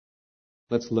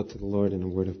Let's look to the Lord in a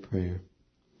word of prayer.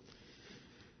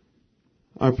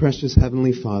 Our precious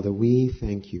Heavenly Father, we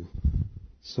thank you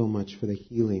so much for the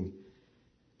healing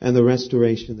and the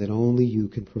restoration that only you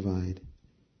can provide.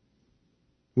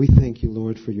 We thank you,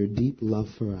 Lord, for your deep love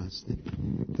for us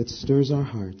that stirs our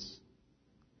hearts,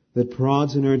 that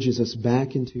prods and urges us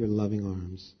back into your loving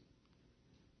arms.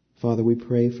 Father, we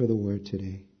pray for the word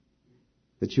today,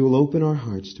 that you will open our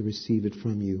hearts to receive it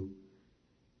from you.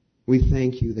 We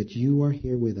thank you that you are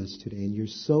here with us today, and you're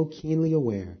so keenly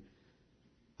aware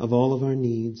of all of our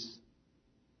needs,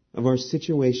 of our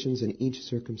situations in each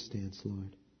circumstance,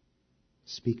 Lord.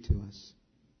 Speak to us.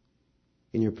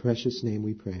 In your precious name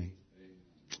we pray.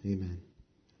 Amen.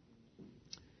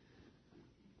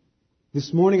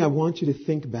 This morning I want you to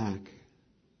think back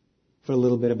for a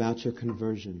little bit about your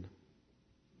conversion.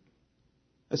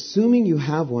 Assuming you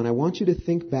have one, I want you to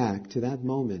think back to that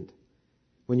moment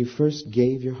when you first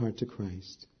gave your heart to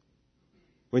Christ,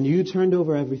 when you turned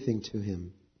over everything to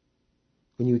Him,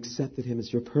 when you accepted Him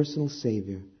as your personal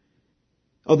Savior.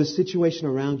 Oh, the situation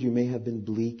around you may have been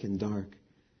bleak and dark,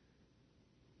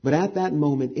 but at that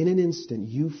moment, in an instant,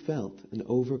 you felt an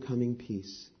overcoming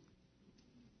peace.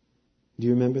 Do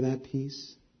you remember that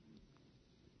peace?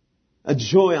 A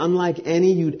joy unlike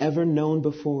any you'd ever known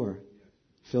before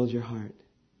filled your heart.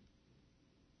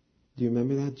 Do you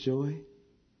remember that joy?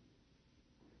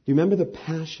 Do you remember the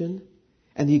passion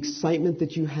and the excitement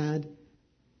that you had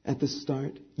at the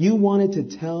start? You wanted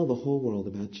to tell the whole world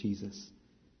about Jesus.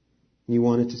 You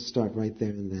wanted to start right there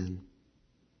and then.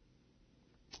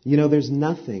 You know, there's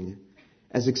nothing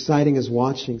as exciting as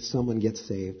watching someone get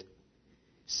saved.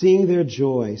 Seeing their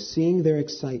joy, seeing their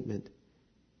excitement,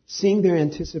 seeing their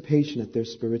anticipation at their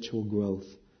spiritual growth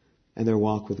and their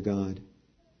walk with God.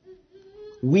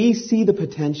 We see the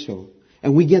potential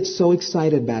and we get so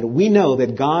excited about it. We know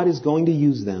that God is going to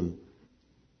use them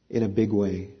in a big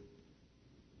way.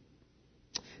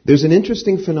 There's an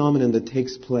interesting phenomenon that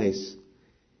takes place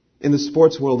in the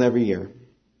sports world every year.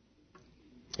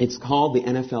 It's called the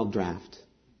NFL Draft.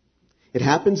 It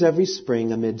happens every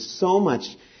spring amid so much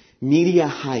media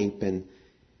hype and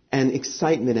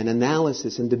excitement and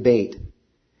analysis and debate.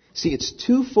 See, it's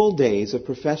 2 full days of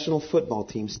professional football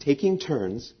teams taking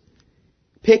turns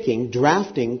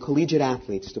drafting collegiate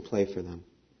athletes to play for them.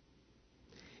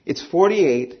 It's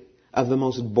 48 of the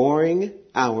most boring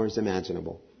hours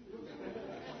imaginable.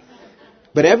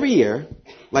 But every year,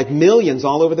 like millions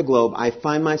all over the globe, I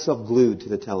find myself glued to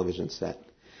the television set,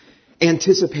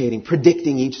 anticipating,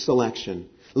 predicting each selection,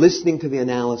 listening to the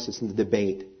analysis and the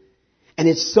debate. And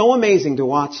it's so amazing to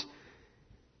watch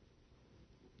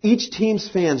each team's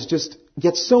fans just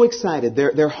get so excited.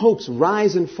 Their hopes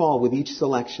rise and fall with each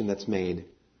selection that's made.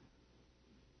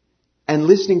 And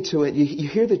listening to it, you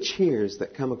hear the cheers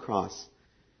that come across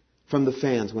from the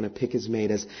fans when a pick is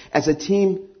made as a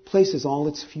team places all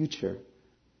its future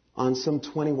on some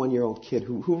 21-year-old kid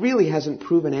who really hasn't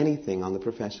proven anything on the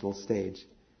professional stage.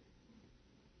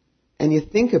 And you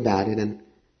think about it, and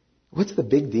what's the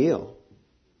big deal?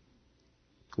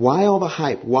 Why all the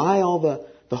hype? Why all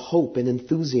the hope and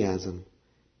enthusiasm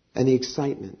and the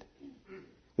excitement?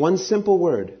 One simple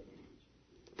word: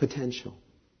 potential.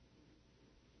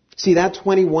 See, that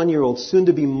 21-year-old,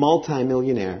 soon-to-be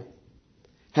multi-millionaire,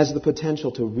 has the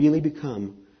potential to really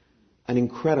become an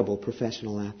incredible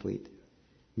professional athlete.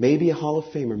 Maybe a Hall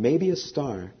of Famer, maybe a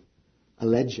star, a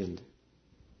legend.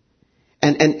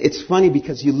 And it's funny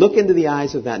because you look into the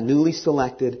eyes of that newly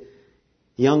selected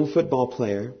young football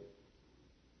player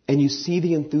and you see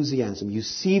the enthusiasm, you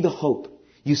see the hope,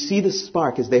 you see the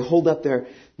spark as they hold up their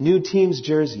new team's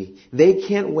jersey. They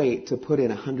can't wait to put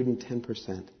in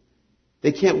 110%.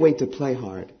 They can't wait to play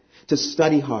hard, to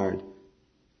study hard,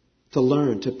 to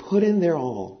learn, to put in their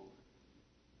all,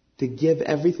 to give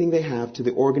everything they have to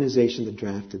the organization that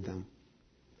drafted them.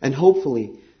 And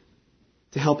hopefully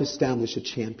to help establish a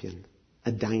champion,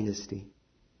 a dynasty.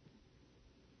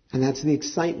 And that's the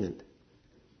excitement,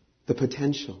 the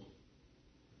potential.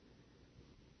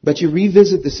 But you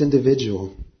revisit this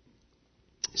individual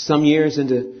some years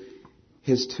into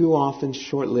his too often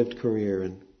short-lived career,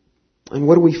 and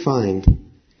what do we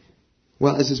find?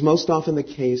 Well, as is most often the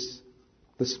case,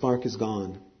 the spark is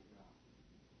gone.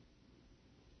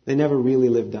 They never really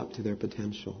lived up to their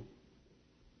potential.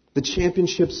 The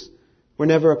championships were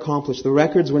never accomplished. The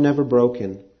records were never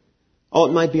broken. Oh,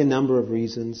 it might be a number of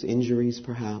reasons, injuries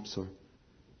perhaps, or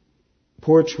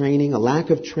poor training, a lack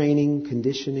of training,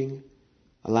 conditioning,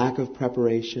 a lack of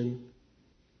preparation,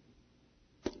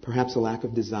 perhaps a lack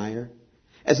of desire.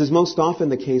 As is most often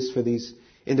the case for these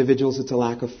individuals, it's a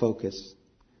lack of focus.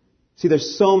 See,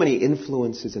 there's so many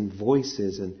influences and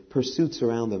voices and pursuits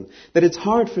around them that it's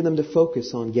hard for them to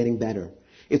focus on getting better.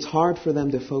 It's hard for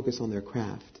them to focus on their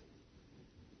craft.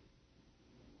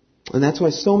 And that's why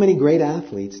so many great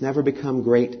athletes never become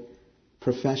great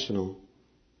professional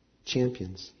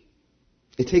champions.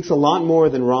 It takes a lot more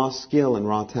than raw skill and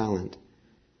raw talent.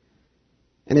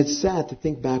 And it's sad to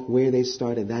think back where they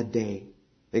started that day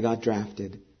they got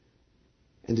drafted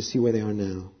and to see where they are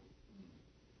now.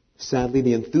 Sadly,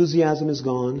 the enthusiasm is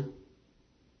gone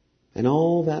and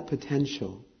all that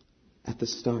potential at the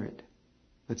start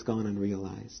that's gone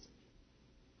unrealized.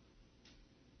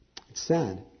 It's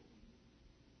sad.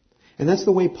 And that's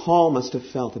the way Paul must have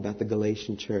felt about the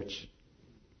Galatian church.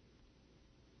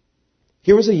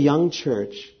 Here was a young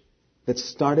church that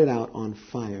started out on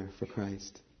fire for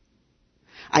Christ.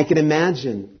 I can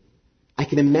imagine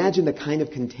the kind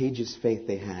of contagious faith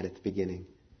they had at the beginning.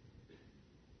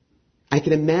 I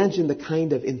can imagine the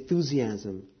kind of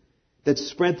enthusiasm that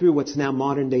spread through what's now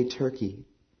modern-day Turkey.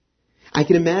 I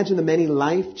can imagine the many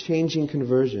life-changing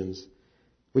conversions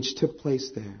which took place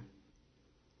there,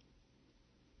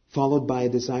 followed by a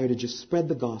desire to just spread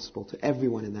the gospel to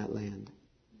everyone in that land.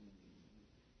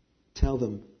 Tell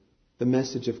them the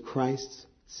message of Christ's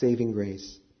saving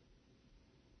grace.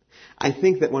 I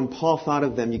think that when Paul thought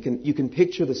of them, you can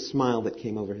picture the smile that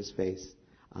came over his face.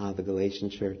 Ah, the Galatian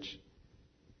church.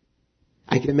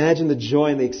 I can imagine the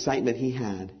joy and the excitement he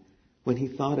had when he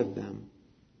thought of them.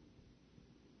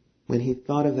 When he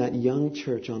thought of that young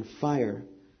church on fire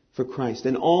for Christ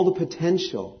and all the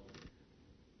potential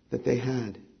that they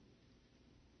had.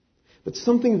 But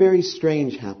something very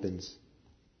strange happens.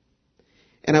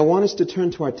 And I want us to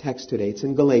turn to our text today. It's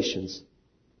in Galatians.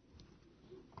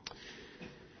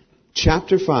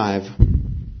 Chapter 5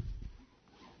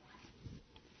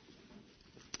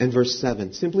 and verse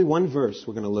 7. Simply one verse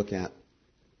we're going to look at.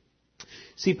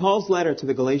 See, Paul's letter to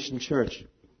the Galatian church,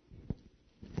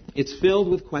 it's filled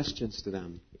with questions to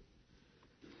them.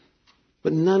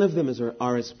 But none of them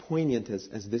are as poignant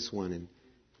as this one in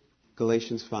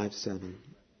Galatians 5:7.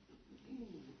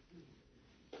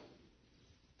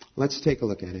 Let's take a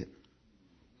look at it.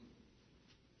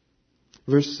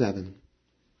 Verse 7.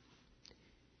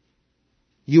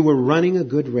 You were running a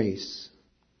good race.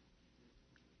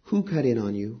 Who cut in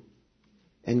on you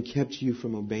and kept you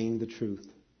from obeying the truth?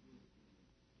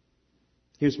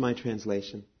 Here's my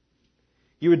translation.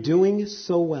 You were doing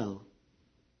so well.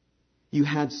 You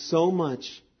had so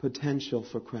much potential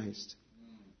for Christ.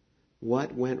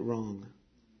 What went wrong?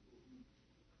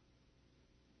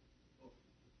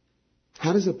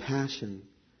 How does a passion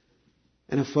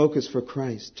and a focus for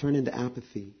Christ turn into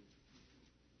apathy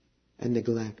and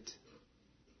neglect?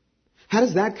 How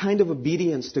does that kind of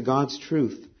obedience to God's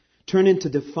truth turn into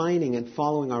defining and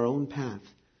following our own path,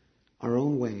 our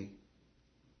own way?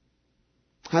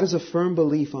 How does a firm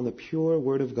belief on the pure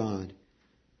Word of God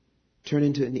turn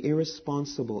into an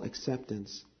irresponsible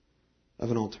acceptance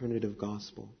of an alternative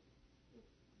gospel?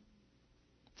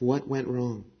 What went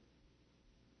wrong?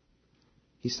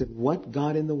 He said, what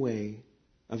got in the way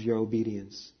of your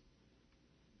obedience?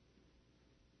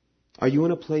 Are you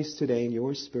in a place today in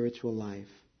your spiritual life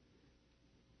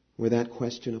where that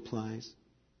question applies?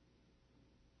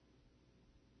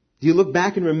 Do you look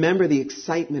back and remember the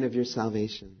excitement of your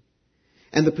salvation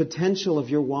and the potential of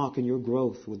your walk and your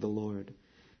growth with the Lord?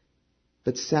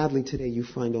 But sadly today you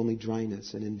find only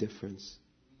dryness and indifference.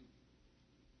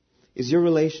 Is your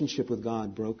relationship with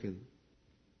God broken?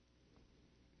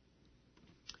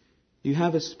 Do you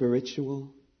have a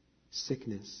spiritual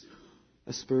sickness,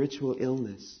 a spiritual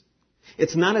illness?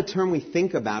 It's not a term we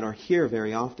think about or hear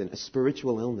very often, a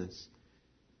spiritual illness.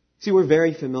 See, we're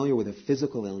very familiar with a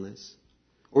physical illness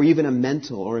or even a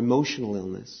mental or emotional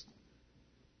illness.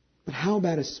 But how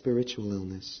about a spiritual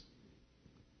illness?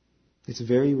 It's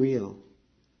very real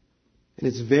and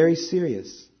it's very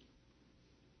serious.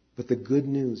 But the good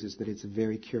news is that it's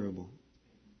very curable.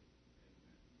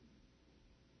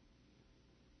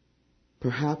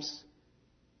 Perhaps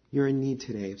you're in need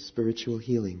today of spiritual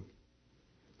healing.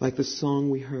 Like the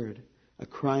song we heard, a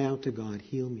cry out to God,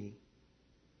 heal me.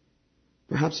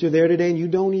 Perhaps you're there today and you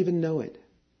don't even know it.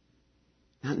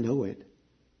 Not know it.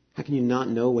 How can you not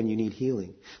know when you need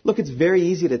healing? Look, it's very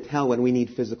easy to tell when we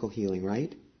need physical healing,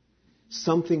 right?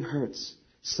 Something hurts.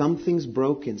 Something's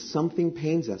broken. Something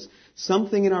pains us.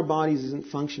 Something in our bodies isn't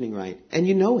functioning right. And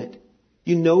you know it.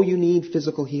 You know you need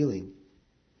physical healing.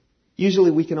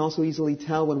 Usually we can also easily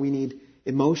tell when we need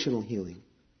emotional healing.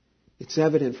 It's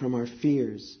evident from our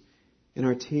fears and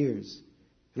our tears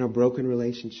and our broken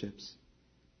relationships.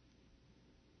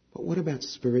 But what about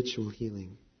spiritual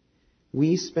healing?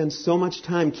 We spend so much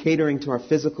time catering to our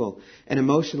physical and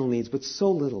emotional needs, but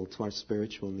so little to our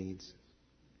spiritual needs.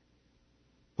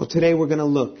 Well, today we're going to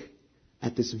look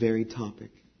at this very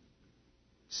topic.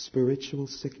 Spiritual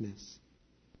sickness.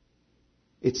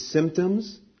 Its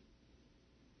symptoms,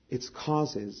 its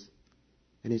causes,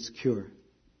 and its cure.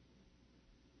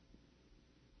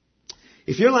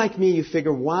 If you're like me, you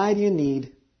figure, why do you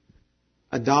need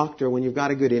a doctor when you've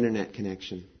got a good internet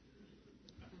connection?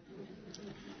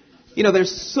 You know,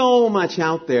 there's so much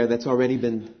out there that's already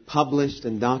been published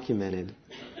and documented.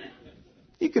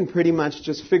 You can pretty much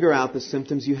just figure out the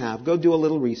symptoms you have. Go do a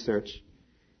little research.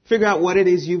 Figure out what it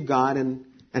is you've got and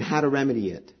how to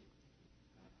remedy it.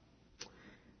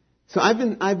 So I've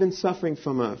been suffering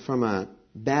from a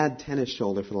bad tennis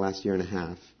shoulder for the last year and a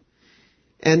half.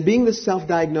 And being the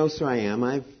self-diagnoser I am,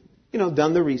 I've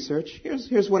done the research.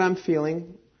 Here's what I'm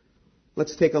feeling.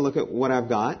 Let's take a look at what I've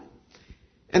got.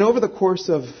 And over the course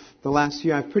of the last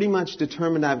year, I've pretty much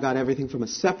determined I've got everything from a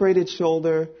separated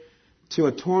shoulder to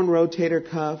a torn rotator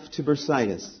cuff to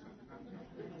bursitis.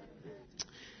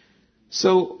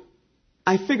 So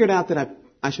I figured out that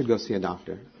I should go see a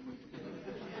doctor.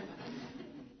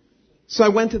 So I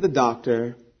went to the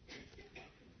doctor,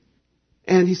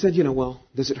 and he said, well,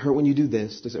 does it hurt when you do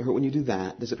this? Does it hurt when you do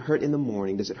that? Does it hurt in the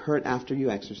morning? Does it hurt after you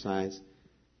exercise?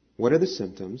 What are the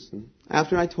symptoms? And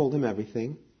after I told him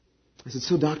everything, I said,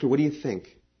 so doctor, what do you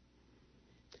think?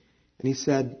 And he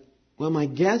said, well, my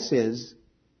guess is,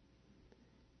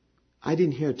 I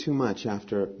didn't hear too much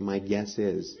after my guess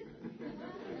is.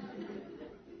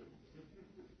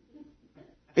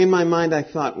 In my mind, I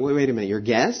thought, wait a minute, your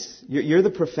guess? You're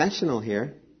the professional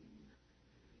here.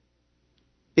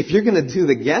 If you're going to do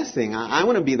the guessing, I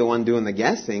want to be the one doing the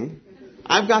guessing.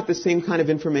 I've got the same kind of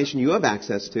information you have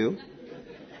access to.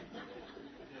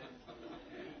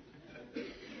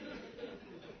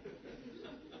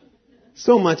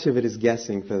 So much of it is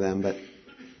guessing for them, but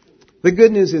the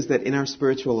good news is that in our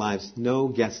spiritual lives, no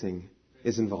guessing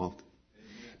is involved.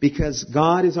 Because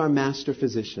God is our master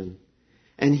physician,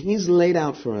 and He's laid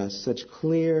out for us such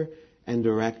clear and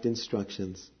direct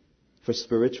instructions for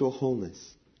spiritual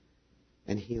wholeness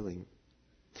and healing.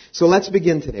 So let's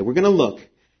begin today. We're going to look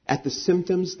at the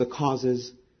symptoms, the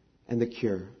causes, and the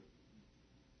cure.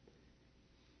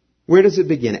 Where does it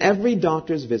begin? Every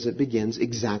doctor's visit begins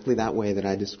exactly that way that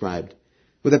I described,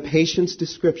 with a patient's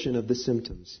description of the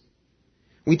symptoms.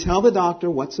 We tell the doctor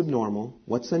what's abnormal,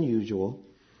 what's unusual,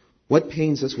 what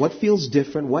pains us, what feels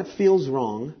different, what feels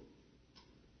wrong.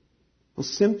 Well,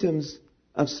 symptoms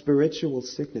of spiritual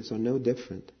sickness are no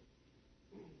different.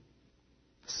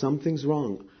 Something's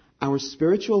wrong. Our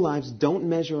spiritual lives don't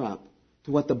measure up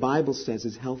to what the Bible says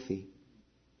is healthy.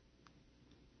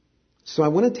 So I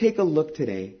want to take a look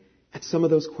today at some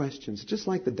of those questions, just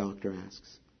like the doctor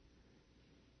asks.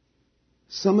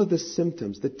 Some of the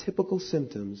symptoms, the typical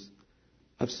symptoms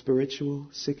of spiritual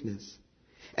sickness.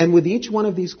 And with each one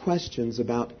of these questions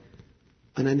about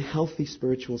an unhealthy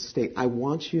spiritual state, I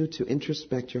want you to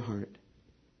introspect your heart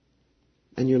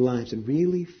and your lives and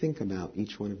really think about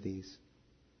each one of these.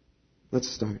 Let's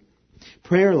start.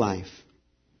 Prayer life.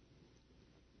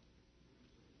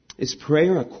 Is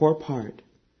prayer a core part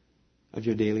of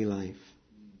your daily life?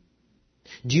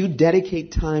 Do you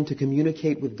dedicate time to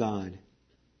communicate with God?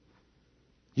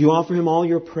 Do you offer Him all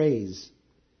your praise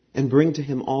and bring to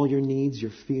Him all your needs,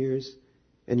 your fears,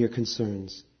 and your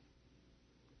concerns?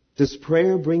 Does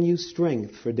prayer bring you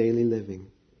strength for daily living?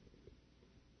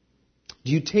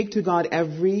 Do you take to God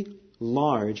every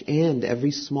large and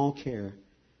every small care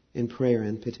in prayer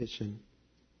and petition?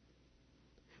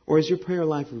 Or is your prayer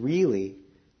life really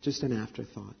just an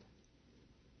afterthought?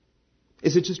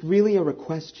 Is it just really a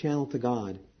request channel to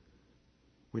God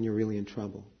when you're really in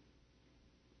trouble?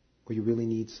 Or you really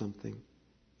need something?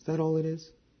 Is that all it is?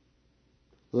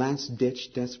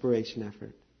 Last-ditch desperation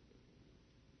effort.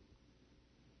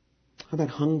 How about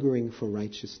hungering for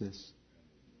righteousness?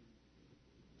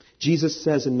 Jesus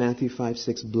says in Matthew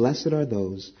 5:6, blessed are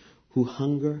those who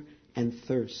hunger and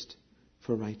thirst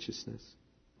for righteousness.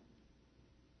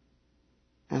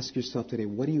 Ask yourself today,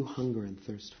 what do you hunger and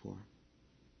thirst for?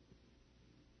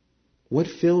 What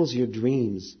fills your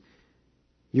dreams,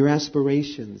 your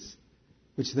aspirations,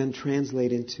 which then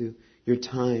translate into your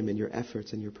time and your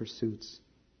efforts and your pursuits?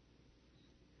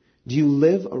 Do you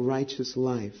live a righteous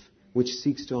life which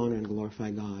seeks to honor and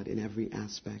glorify God in every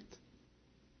aspect?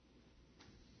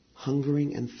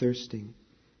 Hungering and thirsting.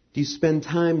 Do you spend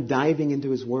time diving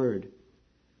into His Word?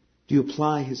 Do you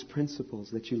apply His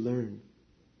principles that you learn?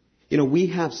 You know, we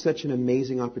have such an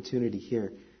amazing opportunity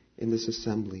here in this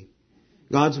assembly.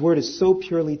 God's Word is so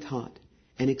purely taught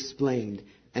and explained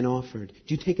and offered.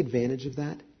 Do you take advantage of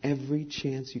that? every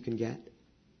chance you can get?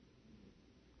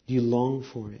 Do you long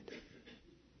for it?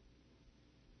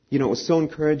 You know, it was so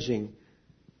encouraging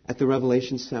at the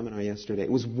Revelation seminar yesterday.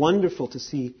 It was wonderful to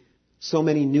see so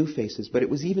many new faces, but it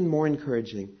was even more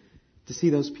encouraging to see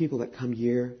those people that come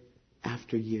year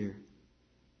after year.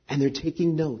 And they're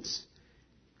taking notes,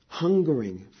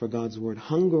 hungering for God's Word,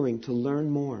 hungering to learn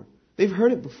more. They've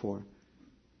heard it before.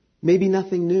 Maybe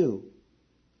nothing new.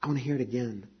 I want to hear it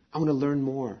again. I want to learn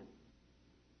more.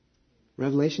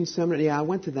 Revelation seminar, yeah, I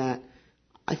went to that.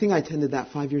 I think I attended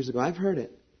that 5 years ago. I've heard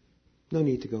it. No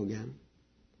need to go again.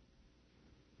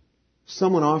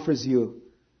 Someone offers you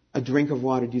a drink of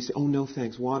water. Do you say, oh, no,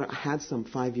 thanks. Water, I had some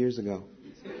 5 years ago.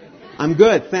 I'm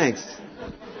good, thanks.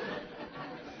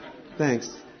 Thanks.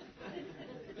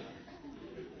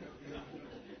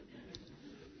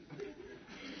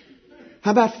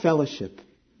 How about fellowship?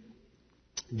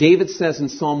 David says in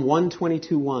Psalm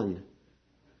 122:1,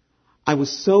 I was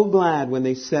so glad when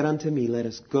they said unto me, let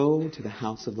us go to the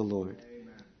house of the Lord.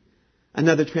 Amen.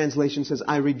 Another translation says,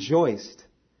 I rejoiced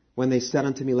when they said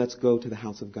unto me, let's go to the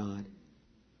house of God.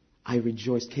 I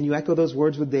rejoiced. Can you echo those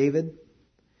words with David?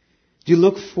 Do you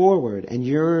look forward and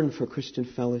yearn for Christian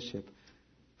fellowship,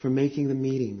 for making the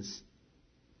meetings?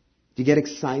 Do you get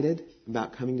excited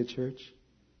about coming to church?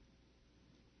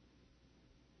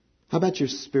 How about your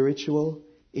spiritual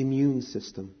immune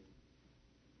system?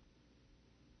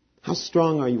 How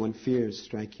strong are you when fears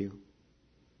strike you?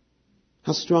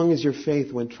 How strong is your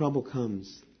faith when trouble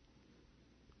comes?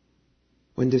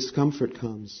 When discomfort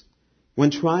comes?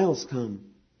 When trials come?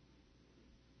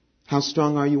 How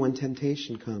strong are you when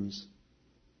temptation comes?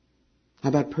 How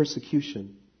about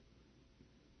persecution?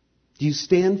 Do you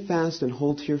stand fast and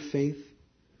hold to your faith?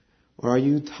 Or are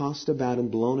you tossed about and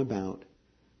blown about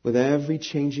with every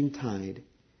changing tide,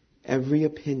 every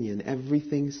opinion,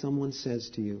 everything someone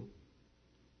says to you?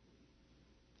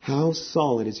 How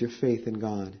solid is your faith in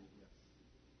God?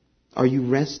 Are you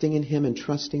resting in Him and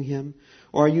trusting Him?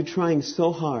 Or are you trying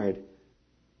so hard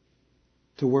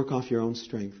to work off your own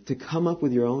strength, to come up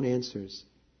with your own answers,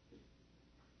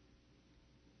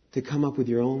 to come up with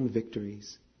your own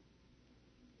victories?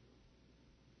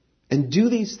 And do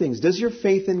these things. Does your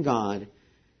faith in God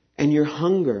and your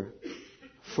hunger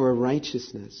for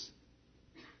righteousness,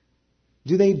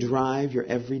 do they drive your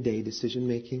everyday decision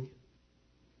making?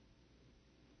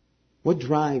 What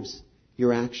drives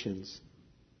your actions?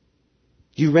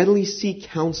 Do you readily seek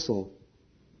counsel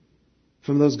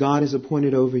from those God has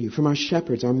appointed over you, from our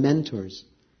shepherds, our mentors?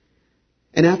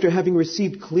 And after having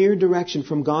received clear direction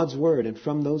from God's Word and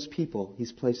from those people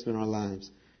He's placed in our lives,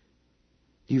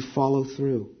 do you follow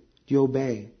through? Do you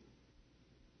obey?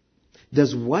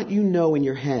 Does what you know in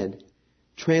your head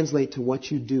translate to what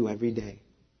you do every day?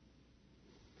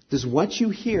 Does what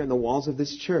you hear in the walls of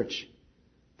this church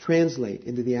translate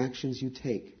into the actions you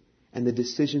take and the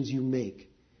decisions you make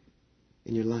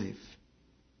in your life?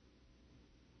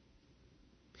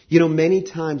 You know, many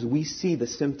times we see the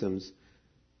symptoms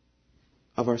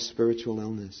of our spiritual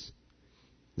illness.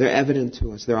 They're evident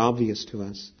to us. They're obvious to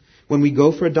us. When we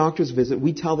go for a doctor's visit,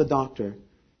 we tell the doctor,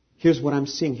 here's what I'm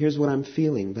seeing, here's what I'm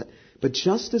feeling. But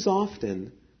just as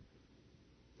often,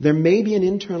 there may be an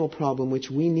internal problem which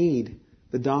we need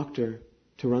the doctor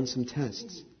to run some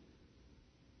tests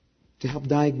to help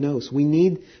diagnose. We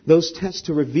need those tests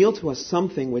to reveal to us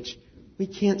something which we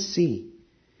can't see.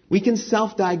 We can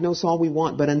self-diagnose all we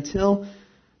want, but until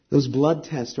those blood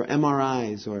tests or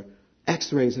MRIs or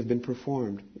X-rays have been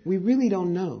performed, we really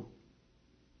don't know.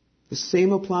 The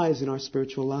same applies in our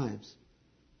spiritual lives.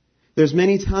 There's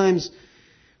many times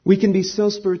we can be so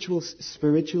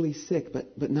spiritually sick,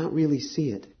 but not really see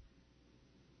it.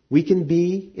 We can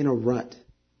be in a rut,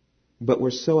 but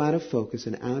we're so out of focus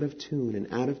and out of tune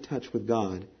and out of touch with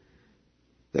God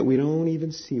that we don't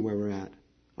even see where we're at.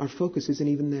 Our focus isn't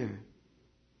even there.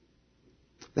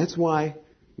 That's why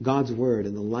God's Word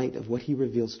and the light of what He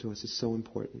reveals to us is so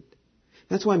important.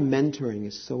 That's why mentoring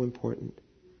is so important.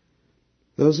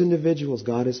 Those individuals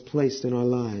God has placed in our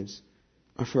lives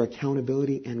are for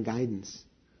accountability and guidance.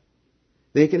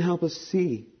 They can help us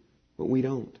see what we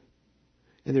don't.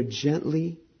 And they're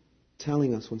gently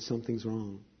telling us when something's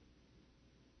wrong.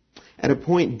 At a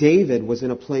point, David was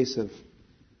in a place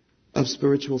of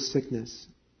spiritual sickness.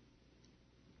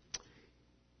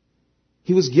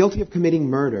 He was guilty of committing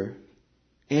murder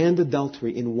and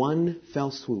adultery in one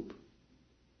fell swoop.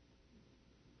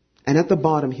 And at the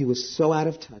bottom, he was so out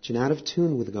of touch and out of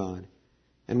tune with God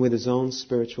and with his own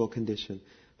spiritual condition.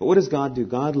 But what does God do?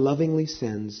 God lovingly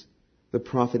sends the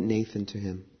prophet Nathan to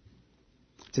him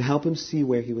to help him see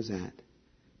where he was at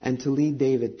and to lead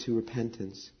David to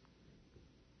repentance.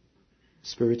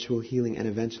 spiritual healing, and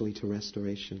eventually to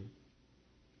restoration.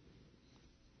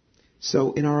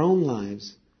 So in our own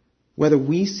lives, whether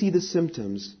we see the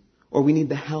symptoms or we need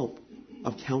the help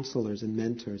of counselors and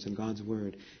mentors in God's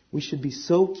Word, we should be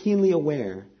so keenly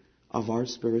aware of our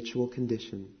spiritual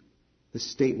condition, the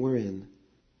state we're in,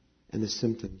 and the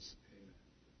symptoms.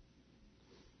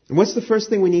 And what's the first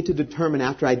thing we need to determine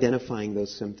after identifying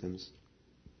those symptoms?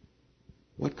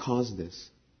 What caused this?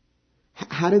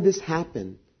 How did this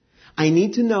happen? I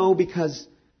need to know because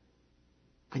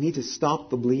I need to stop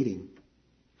the bleeding.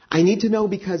 I need to know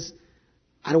because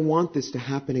I don't want this to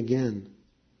happen again.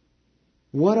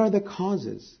 What are the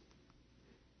causes?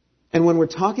 And when we're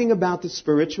talking about the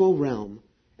spiritual realm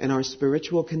and our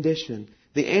spiritual condition,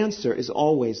 the answer is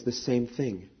always the same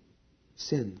thing: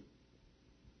 sin.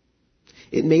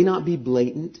 It may not be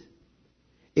blatant.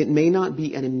 It may not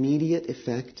be an immediate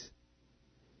effect,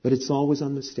 but it's always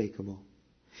unmistakable.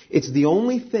 It's the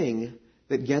only thing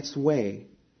that gets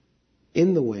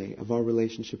in the way of our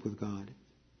relationship with God.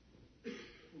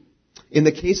 In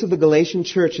the case of the Galatian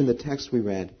church in the text we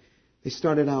read, they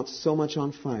started out so much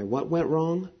on fire. What went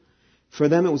wrong? For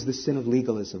them it was the sin of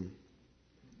legalism.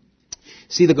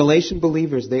 See, the Galatian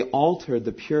believers, they altered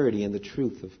the purity and the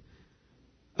truth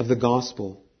of the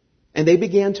gospel. And they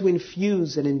began to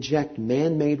infuse and inject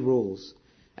man-made rules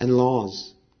and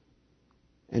laws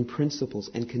and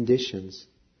principles and conditions.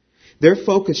 Their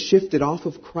focus shifted off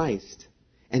of Christ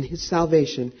and His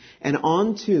salvation and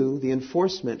onto the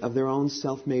enforcement of their own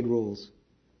self-made rules.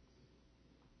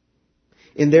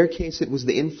 In their case, it was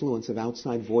the influence of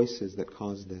outside voices that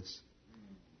caused this,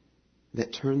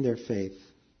 that turned their faith.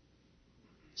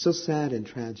 So sad and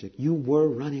tragic. You were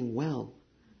running well.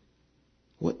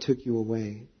 What took you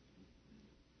away?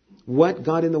 What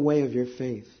got in the way of your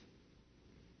faith?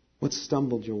 What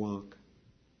stumbled your walk?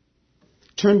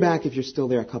 Turn back, if you're still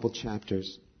there, a couple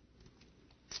chapters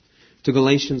to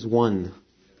Galatians 1,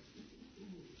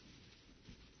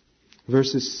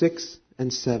 verses 6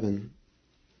 and 7.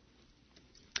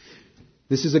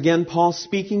 This is again Paul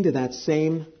speaking to that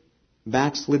same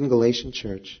backslidden Galatian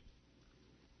church.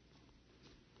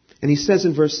 And he says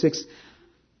in verse 6,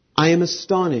 I am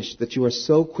astonished that you are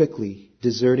so quickly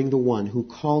deserting the one who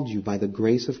called you by the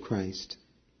grace of Christ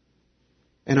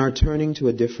and are turning to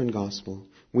a different gospel,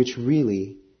 which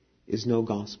really is no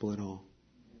gospel at all.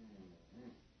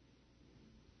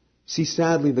 See,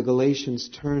 sadly, the Galatians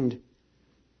turned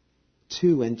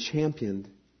to and championed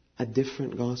a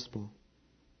different gospel.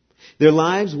 Their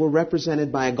lives were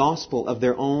represented by a gospel of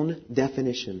their own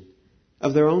definition,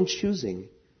 of their own choosing.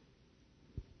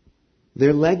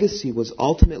 Their legacy was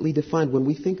ultimately defined. When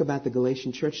we think about the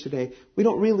Galatian church today, we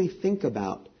don't really think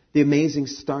about the amazing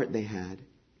start they had.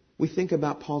 We think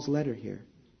about Paul's letter here.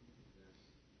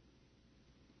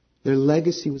 Their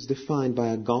legacy was defined by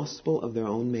a gospel of their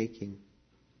own making.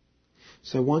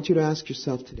 So I want you to ask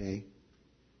yourself today,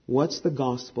 what's the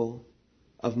gospel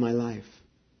of my life?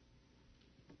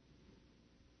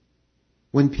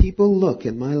 When people look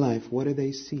at my life, what do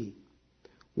they see?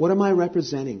 What am I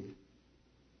representing?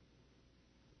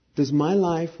 Does my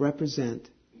life represent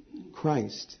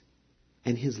Christ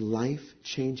and His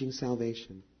life-changing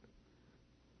salvation?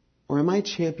 Or am I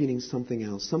championing something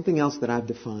else that I've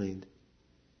defined?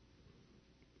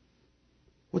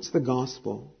 What's the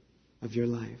gospel of your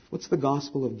life? What's the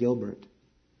gospel of Gilbert?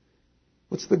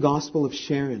 What's the gospel of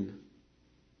Sharon?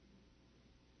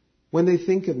 When they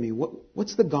think of me,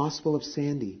 what's the gospel of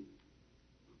Sandy?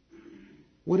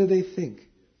 What do they think?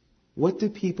 What do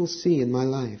people see in my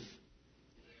life?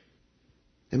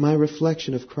 Am I a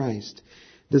reflection of Christ?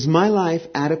 Does my life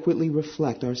adequately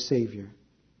reflect our Savior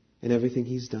and everything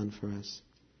He's done for us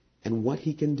and what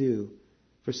He can do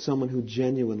for someone who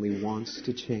genuinely wants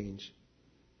to change?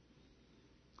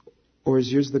 Or is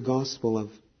yours the gospel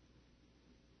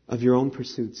of your own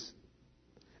pursuits,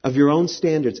 of your own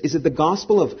standards? Is it the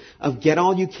gospel of get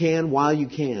all you can while you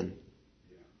can?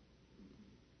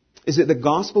 Is it the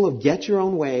gospel of get your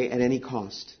own way at any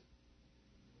cost?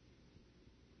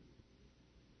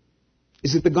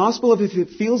 Is it the gospel of if it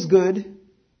feels good,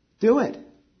 do it?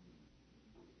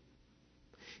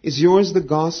 Is yours the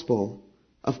gospel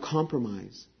of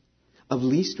compromise, of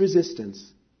least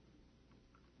resistance,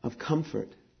 of comfort?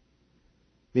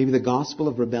 Maybe the gospel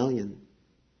of rebellion.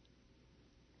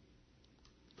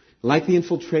 Like the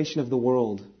infiltration of the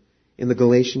world in the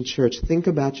Galatian church, think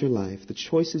about your life, the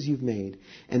choices you've made,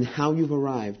 and how you've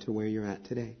arrived to where you're at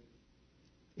today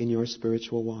in your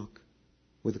spiritual walk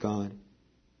with God.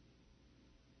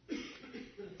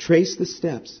 Trace the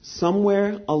steps.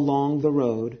 Somewhere along the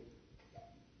road,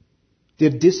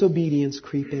 did disobedience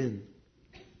creep in?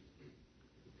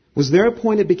 Was there a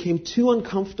point it became too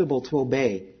uncomfortable to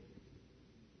obey?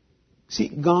 See,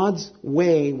 God's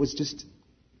way was just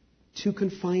too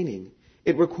confining.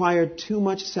 It required too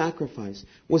much sacrifice.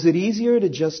 Was it easier to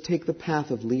just take the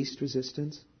path of least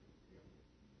resistance?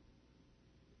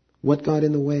 What got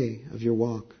in the way of your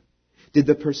walk? Did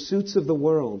the pursuits of the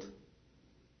world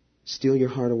steal your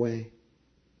heart away?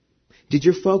 Did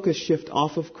your focus shift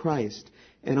off of Christ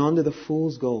and onto the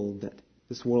fool's gold that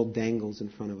this world dangles in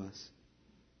front of us?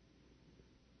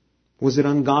 Was it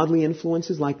ungodly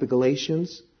influences like the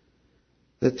Galatians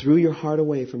that threw your heart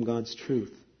away from God's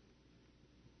truth,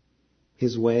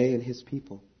 His way, and His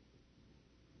people?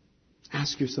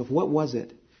 Ask yourself, what was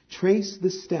it? Trace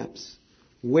the steps.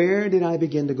 Where did I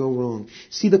begin to go wrong?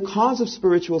 See, the cause of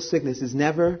spiritual sickness is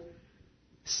never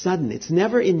sudden. It's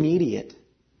never immediate.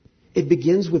 It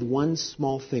begins with one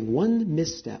small thing, one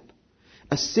misstep.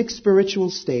 A sick spiritual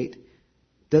state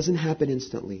doesn't happen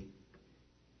instantly.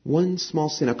 One small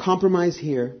sin, a compromise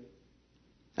here,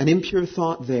 an impure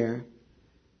thought there,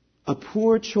 a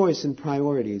poor choice in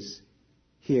priorities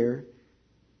here,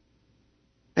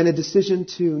 and a decision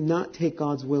to not take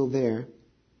God's will there.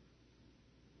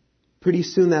 Pretty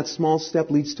soon that small step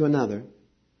leads to another,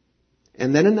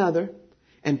 and then another,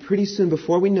 and pretty soon,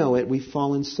 before we know it, we've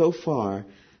fallen so far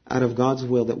out of God's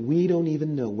will that we don't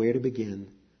even know where to begin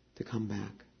to come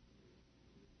back.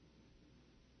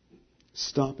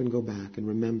 Stop and go back and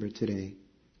remember today.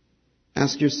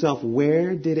 Ask yourself,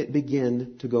 where did it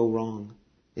begin to go wrong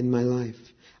in my life?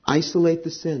 Isolate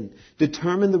the sin.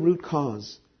 Determine the root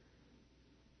cause.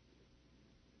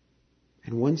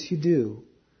 And once you do,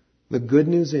 the good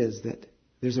news is that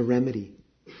there's a remedy.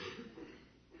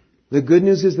 The good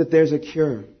news is that there's a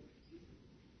cure.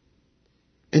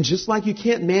 And just like you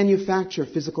can't manufacture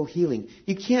physical healing,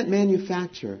 you can't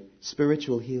manufacture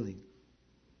spiritual healing.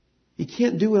 You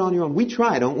can't do it on your own. We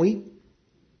try, don't we?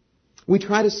 We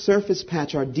try to surface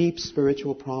patch our deep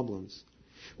spiritual problems.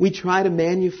 We try to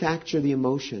manufacture the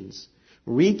emotions,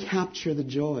 recapture the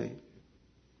joy.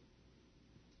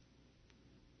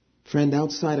 Friend,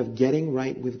 outside of getting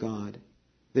right with God,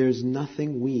 there's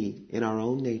nothing we in our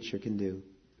own nature can do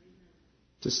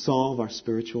to solve our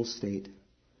spiritual state.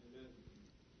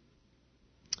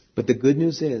 But the good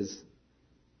news is,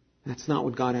 that's not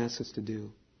what God asks us to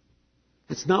do.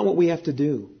 That's not what we have to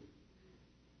do.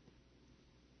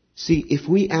 See, if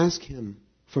we ask Him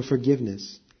for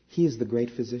forgiveness, He is the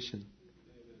great physician.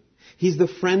 He's the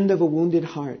friend of a wounded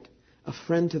heart, a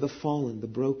friend to the fallen, the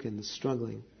broken, the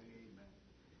struggling.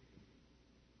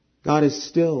 God is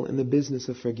still in the business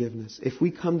of forgiveness. If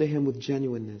we come to Him with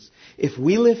genuineness, if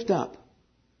we lift up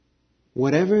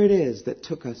whatever it is that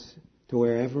took us to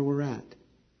wherever we're at,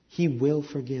 He will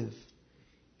forgive.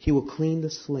 He will clean the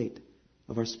slate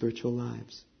of our spiritual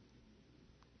lives.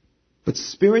 But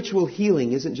spiritual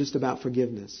healing isn't just about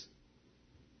forgiveness.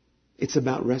 It's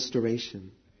about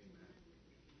restoration.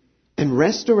 And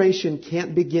restoration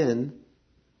can't begin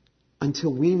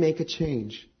until we make a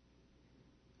change.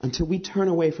 Until we turn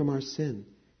away from our sin.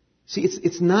 See,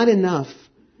 it's not enough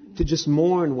to just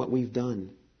mourn what we've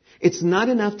done. It's not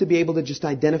enough to be able to just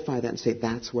identify that and say,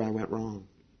 that's where I went wrong.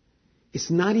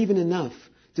 It's not even enough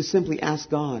to simply ask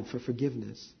God for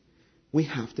forgiveness. We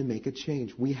have to make a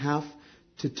change. We have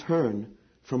to turn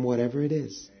from whatever it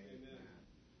is.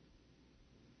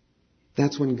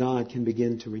 That's when God can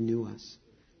begin to renew us,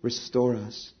 restore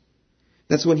us.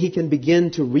 That's when He can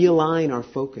begin to realign our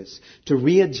focus, to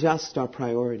readjust our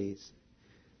priorities,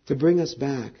 to bring us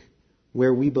back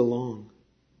where we belong.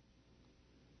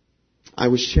 I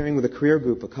was sharing with a career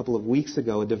group a couple of weeks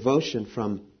ago a devotion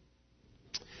from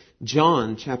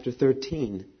John chapter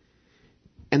 13.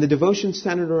 And the devotion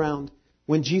centered around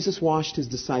when Jesus washed His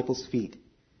disciples' feet.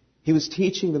 He was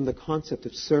teaching them the concept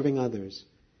of serving others.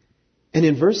 And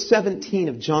in verse 17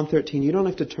 of John 13, you don't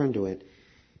have to turn to it.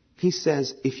 He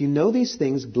says, if you know these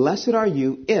things, blessed are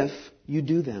you if you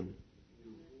do them.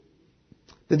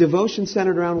 The devotion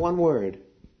centered around one word.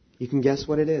 You can guess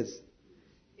what it is.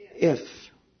 If.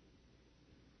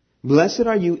 Blessed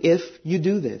are you if you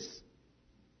do this.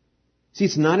 See,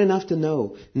 it's not enough to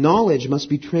know. Knowledge must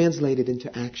be translated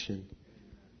into action.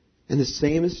 And the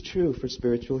same is true for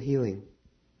spiritual healing.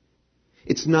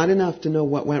 It's not enough to know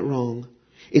what went wrong.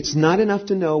 It's not enough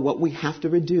to know what we have to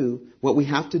redo, what we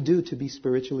have to do to be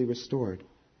spiritually restored.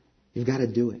 You've got to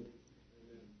do it.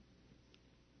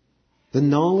 The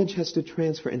knowledge has to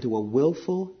transfer into a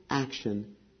willful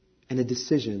action and a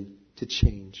decision to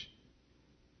change.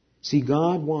 See,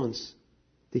 God wants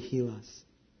to heal us.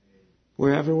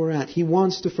 Wherever we're at, He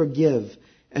wants to forgive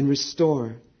and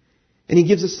restore. And He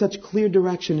gives us such clear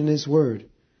direction in His Word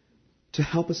to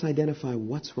help us identify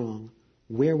what's wrong,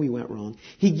 where we went wrong.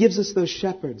 He gives us those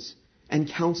shepherds and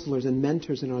counselors and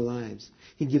mentors in our lives.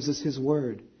 He gives us His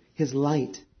Word, His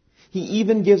light. He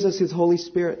even gives us His Holy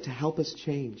Spirit to help us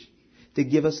change, to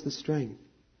give us the strength.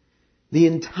 The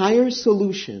entire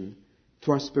solution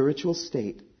to our spiritual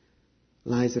state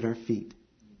lies at our feet.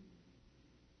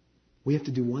 We have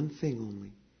to do one thing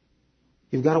only.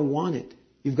 You've got to want it.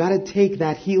 You've got to take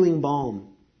that healing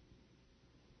balm.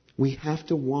 We have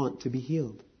to want to be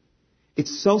healed.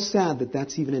 It's so sad that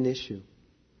that's even an issue.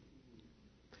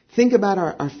 Think about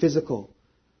our physical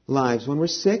lives. When we're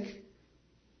sick,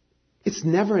 it's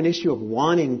never an issue of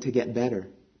wanting to get better.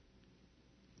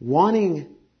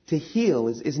 Wanting to heal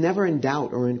is never in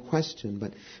doubt or in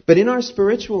question. But in our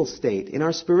spiritual state, in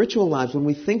our spiritual lives, when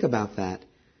we think about that,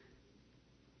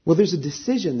 well, there's a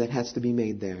decision that has to be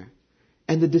made there.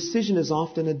 And the decision is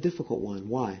often a difficult one.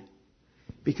 Why?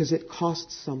 Because it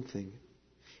costs something.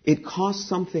 It costs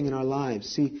something in our lives.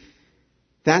 See,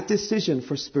 that decision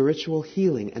for spiritual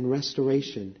healing and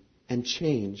restoration and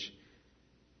change,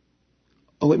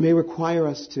 it may require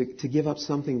us to give up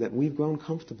something that we've grown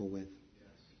comfortable with.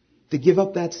 To give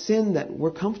up that sin that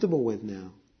we're comfortable with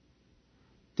now.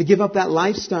 To give up that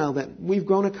lifestyle that we've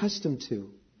grown accustomed to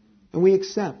and we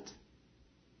accept.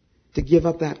 To give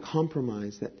up that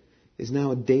compromise that is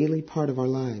now a daily part of our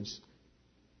lives.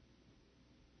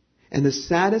 And the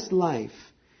saddest life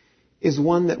is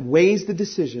one that weighs the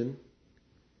decision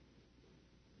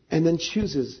and then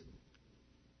chooses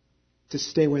to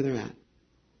stay where they're at.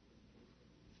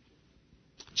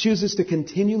 Chooses to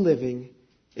continue living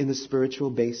in the spiritual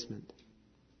basement.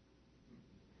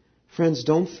 Friends,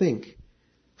 don't think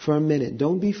for a minute,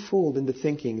 don't be fooled into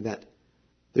thinking that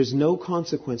there's no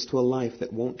consequence to a life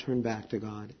that won't turn back to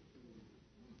God.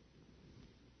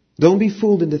 Don't be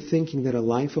fooled into thinking that a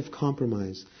life of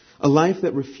compromise, a life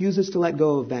that refuses to let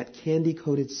go of that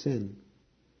candy-coated sin,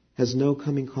 has no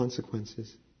coming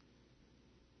consequences.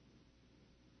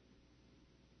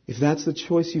 If that's the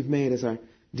choice you've made, as our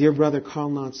dear brother Karl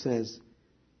Knott says,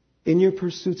 in your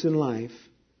pursuits in life,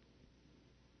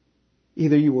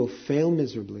 either you will fail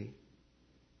miserably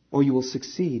or you will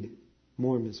succeed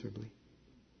more miserably.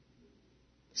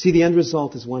 See, the end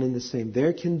result is one and the same.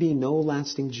 There can be no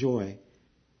lasting joy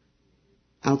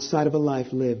outside of a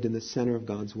life lived in the center of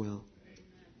God's will.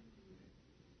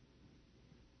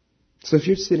 So if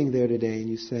you're sitting there today and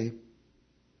you say,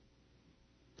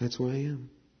 that's where I am.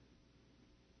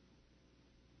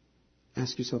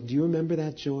 Ask yourself, do you remember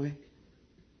that joy?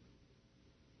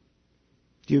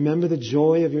 Do you remember the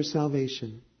joy of your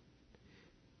salvation?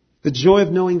 The joy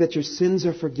of knowing that your sins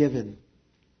are forgiven,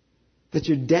 that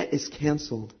your debt is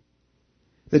canceled,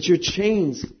 that your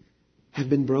chains have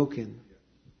been broken.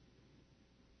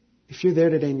 If you're there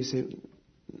today and you say,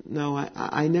 no,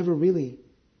 I never really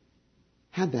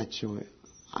had that joy.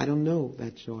 I don't know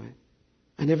that joy.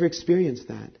 I never experienced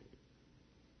that.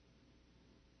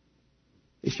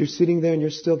 If you're sitting there and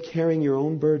you're still carrying your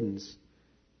own burdens,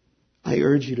 I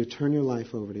urge you to turn your life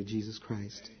over to Jesus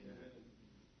Christ.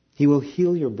 He will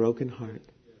heal your broken heart.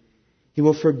 He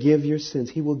will forgive your sins.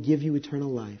 He will give you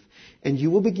eternal life. And you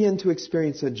will begin to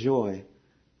experience a joy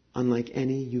unlike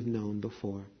any you've known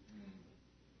before.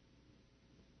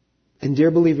 And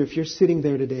dear believer, if you're sitting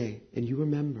there today and you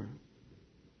remember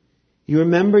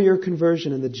your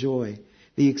conversion and the joy,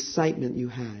 the excitement you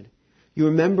had. You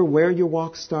remember where your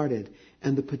walk started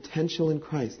and the potential in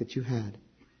Christ that you had.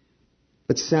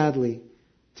 But sadly,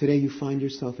 today you find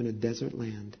yourself in a desert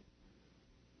land.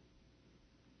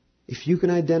 If you can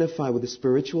identify with the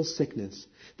spiritual sickness,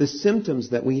 the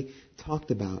symptoms that we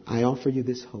talked about, I offer you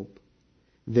this hope.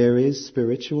 There is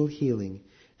spiritual healing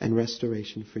and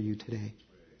restoration for you today.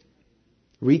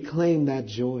 Reclaim that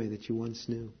joy that you once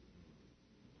knew.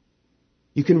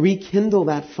 You can rekindle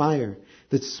that fire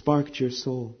that sparked your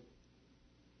soul.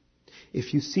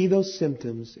 If you see those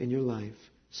symptoms in your life,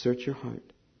 search your heart.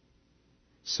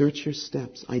 Search your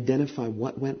steps. Identify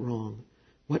what went wrong.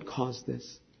 What caused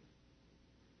this?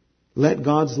 Let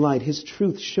God's light, His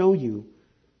truth, show you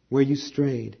where you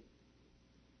strayed.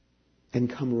 And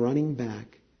come running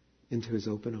back into His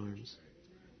open arms.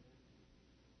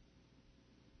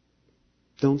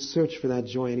 Don't search for that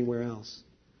joy anywhere else.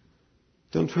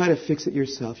 Don't try to fix it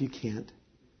yourself. You can't.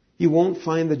 You won't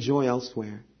find the joy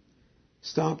elsewhere.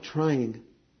 Stop trying.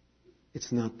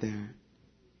 It's not there.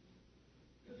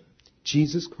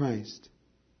 Jesus Christ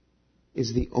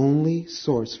is the only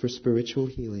source for spiritual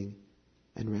healing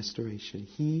and restoration.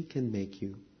 He can make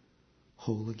you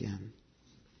whole again.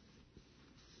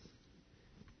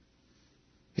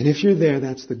 And if you're there,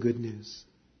 that's the good news.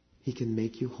 He can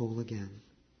make you whole again.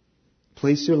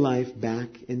 Place your life back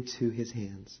into His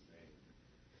hands.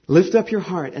 Lift up your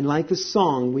heart and like the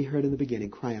song we heard in the beginning,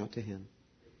 cry out to Him.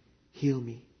 Heal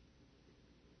me.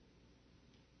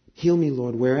 Heal me,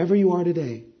 Lord, wherever you are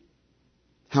today.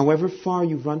 However far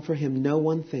you've run for Him, know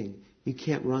one thing. You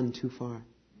can't run too far.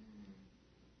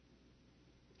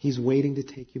 He's waiting to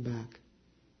take you back.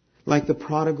 Like the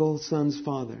prodigal son's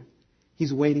father,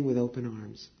 He's waiting with open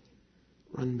arms.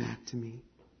 Run back to me.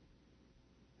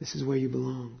 This is where you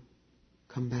belong.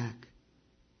 Come back.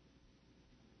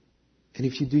 And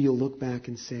if you do, you'll look back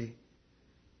and say,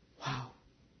 wow,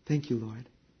 thank you, Lord.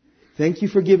 Thank you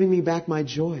for giving me back my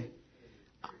joy.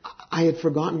 I had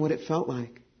forgotten what it felt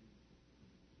like.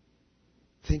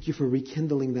 Thank you for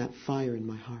rekindling that fire in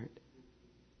my heart.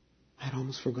 I had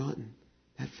almost forgotten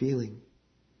that feeling.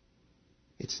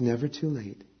 It's never too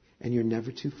late, and you're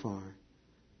never too far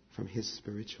from His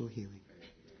spiritual healing.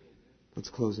 Let's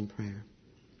close in prayer.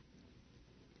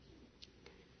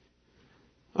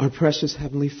 Our precious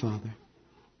Heavenly Father,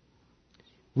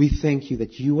 we thank you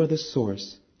that you are the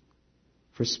source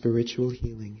for spiritual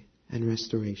healing and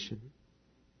restoration.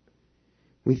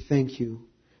 We thank you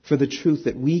for the truth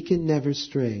that we can never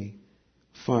stray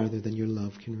farther than your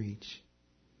love can reach.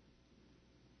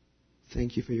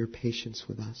 Thank you for your patience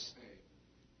with us.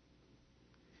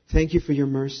 Thank you for your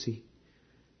mercy,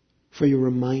 for your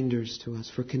reminders to us,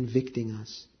 for convicting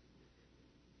us.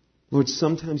 Lord,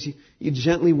 sometimes you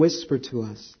gently whisper to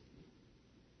us,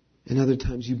 and other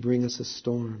times you bring us a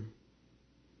storm.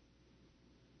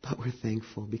 But we're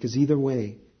thankful because either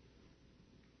way,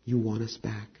 you want us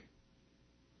back.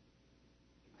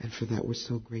 And for that we're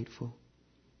so grateful.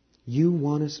 You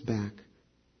want us back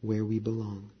where we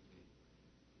belong.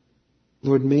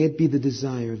 Lord, may it be the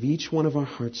desire of each one of our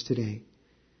hearts today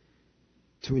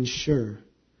to ensure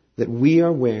that we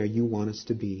are where you want us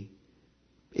to be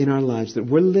in our lives, that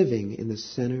we're living in the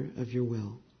center of your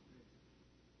will.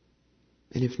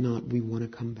 And if not, we want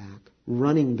to come back,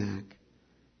 running back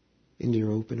into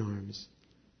your open arms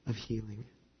of healing.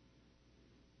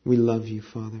 We love you,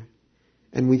 Father,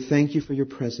 and we thank you for your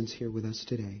presence here with us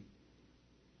today.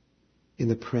 In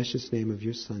the precious name of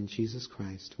your Son, Jesus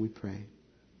Christ, we pray.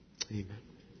 Amen.